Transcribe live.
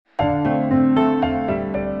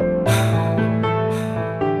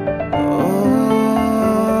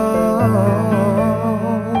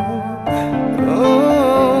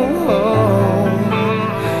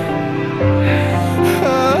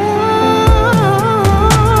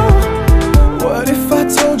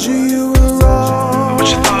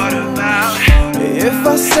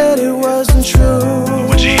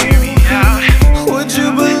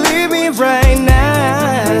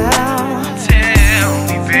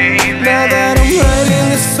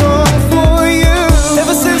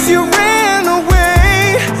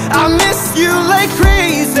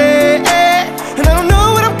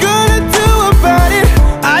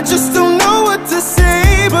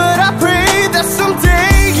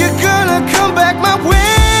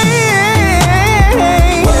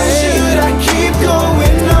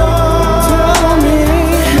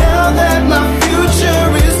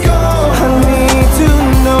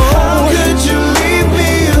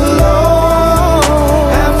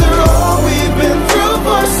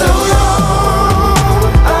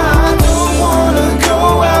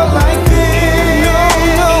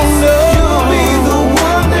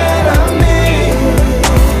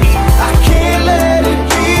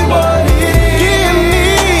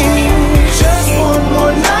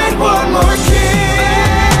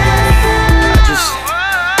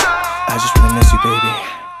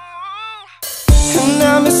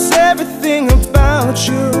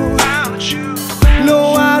without you.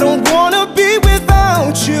 No, I don't wanna be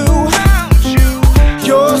without you.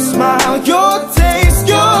 Your smile, your taste,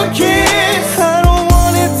 your kiss, I don't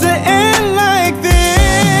want it to end like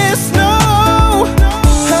this, no.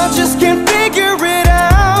 I just can't figure it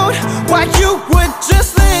out, why you would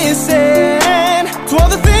just listen to all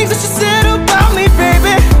the things that she said about me,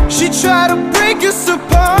 baby. She tried to break us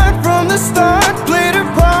apart from the start, played her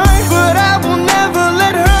part, but I will never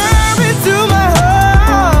let her into my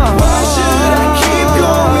heart. Why should I keep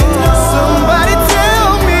going on? Somebody tell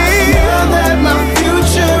me, now that my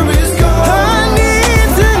future is gone, I need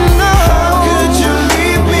to know. How could you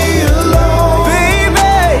leave me alone,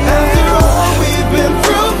 baby? After all we've been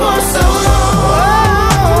through for so long,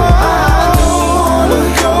 I don't wanna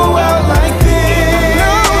go out like this.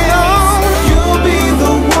 No, you'll be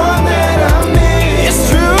the one that I miss. It's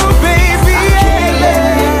true, baby. I can't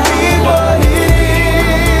let it be what it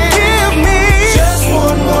is. Give me just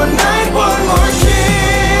one more night, one more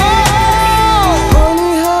kiss.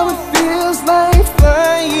 Funny how it feels like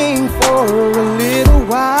flying for a little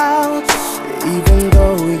while, even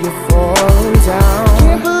though you're falling down.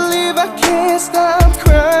 Can't believe I can't stop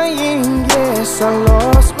crying. Yes, I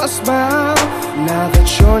lost my smile now that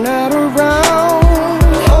you're not around.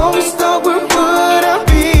 Always thought where would I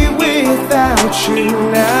be without you?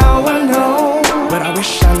 Now I know, but I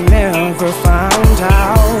wish I never found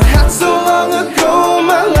out. Not so long ago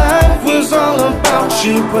my life was all about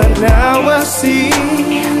you, but now I see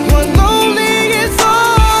what